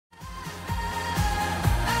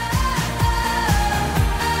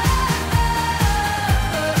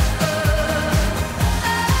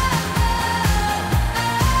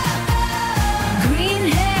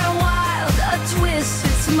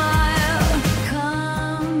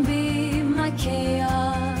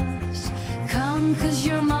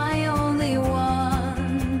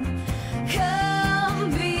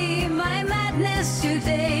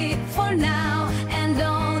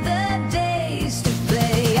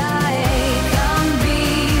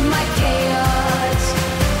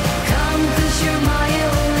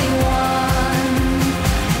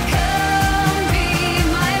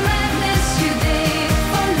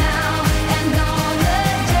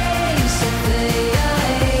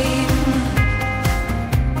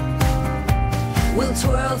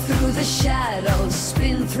the shadows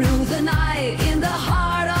spin through the night. In the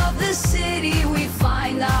heart of the city we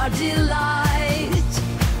find our delight.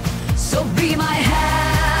 So be my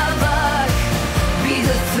havoc, be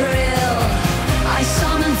the thrill, I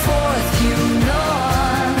summon forth you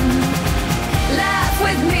none. Laugh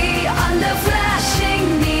with me under flashing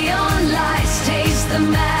neon lights. Taste the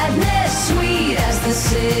madness sweet as the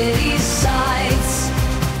city's sights.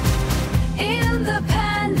 In the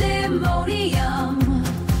pandemonium,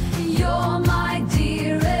 you're my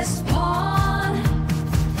dearest pawn.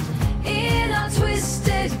 In a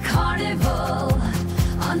twisted carnival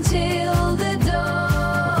until the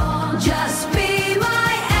dawn. Just be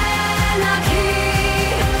my anarchy,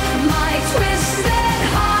 my twisted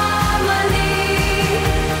harmony.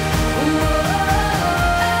 Whoa.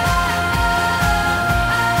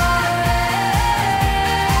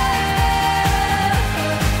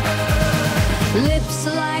 Lips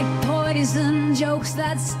like poison, jokes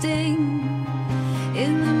that sting.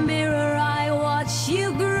 In the mirror I watch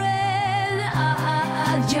you grin.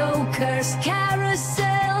 A joker's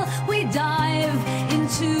carousel, we dive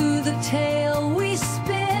into the tale we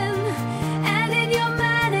spin. And in your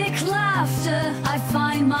manic laughter I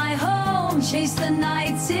find my home. Chase the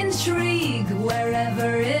night's intrigue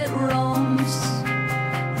wherever it roams.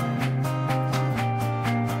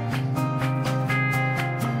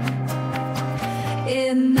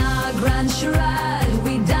 In a grand charade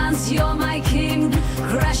we dance, you're my king.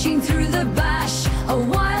 Crashing through the bash, a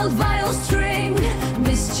wild viol string.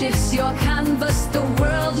 Mischief's your canvas, the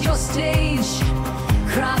world your stage.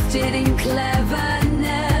 Crafted in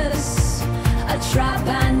cleverness, a trap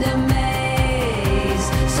and a maze.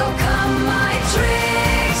 So come my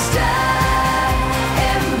trickster,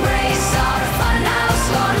 embrace our funhouse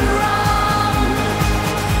gone wrong.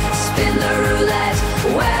 Spin the roulette,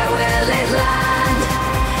 where will it land?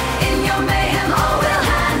 In your mayhem all will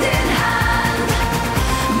hand in hand.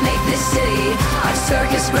 Make this city our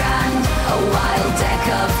circus grand, a wild deck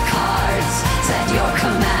of cards at your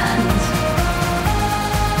command.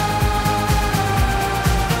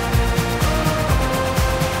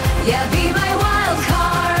 Yeah,